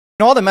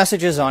In all the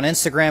messages on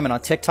Instagram and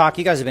on TikTok,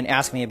 you guys have been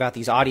asking me about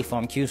these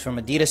Adifom Qs from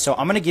Adidas, so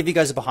I'm going to give you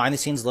guys a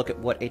behind-the-scenes look at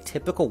what a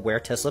typical wear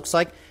test looks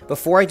like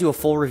before I do a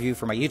full review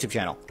for my YouTube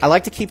channel. I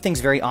like to keep things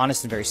very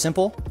honest and very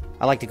simple.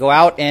 I like to go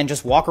out and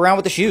just walk around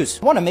with the shoes.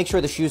 I want to make sure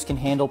the shoes can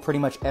handle pretty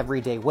much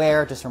everyday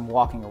wear, just from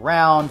walking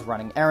around,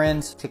 running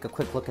errands. Take a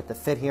quick look at the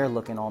fit here,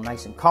 looking all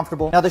nice and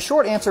comfortable. Now, the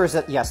short answer is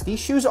that yes, these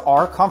shoes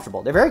are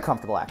comfortable. They're very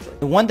comfortable, actually.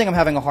 The one thing I'm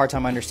having a hard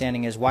time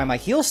understanding is why my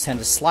heels tend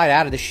to slide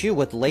out of the shoe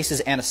with laces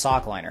and a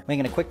sock liner.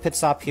 Making a quick pit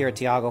stop here at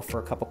Tiago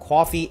for a cup of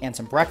coffee and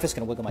some breakfast.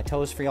 Gonna wiggle my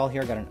toes for y'all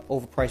here. Got an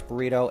overpriced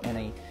burrito and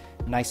a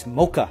nice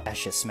mocha. That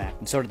shit smacked,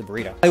 and so did the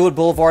burrito. Hollywood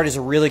Boulevard is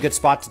a really good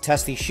spot to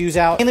test these shoes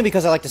out, mainly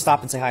because I like to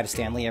stop and say hi to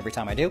Stanley every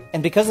time I do.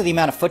 And because of the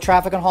amount of foot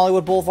traffic on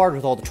Hollywood Boulevard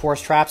with all the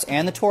tourist traps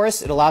and the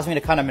tourists, it allows me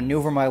to kind of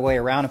maneuver my way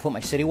around and put my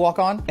city walk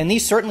on. And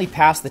these certainly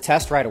pass the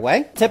test right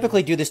away.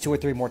 Typically do this 2 or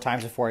 3 more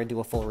times before I do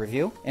a full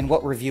review. And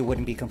what review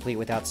wouldn't be complete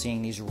without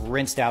seeing these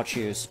rinsed out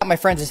shoes? My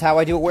friends, is how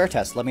I do a wear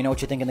test. Let me know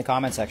what you think in the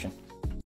comment section.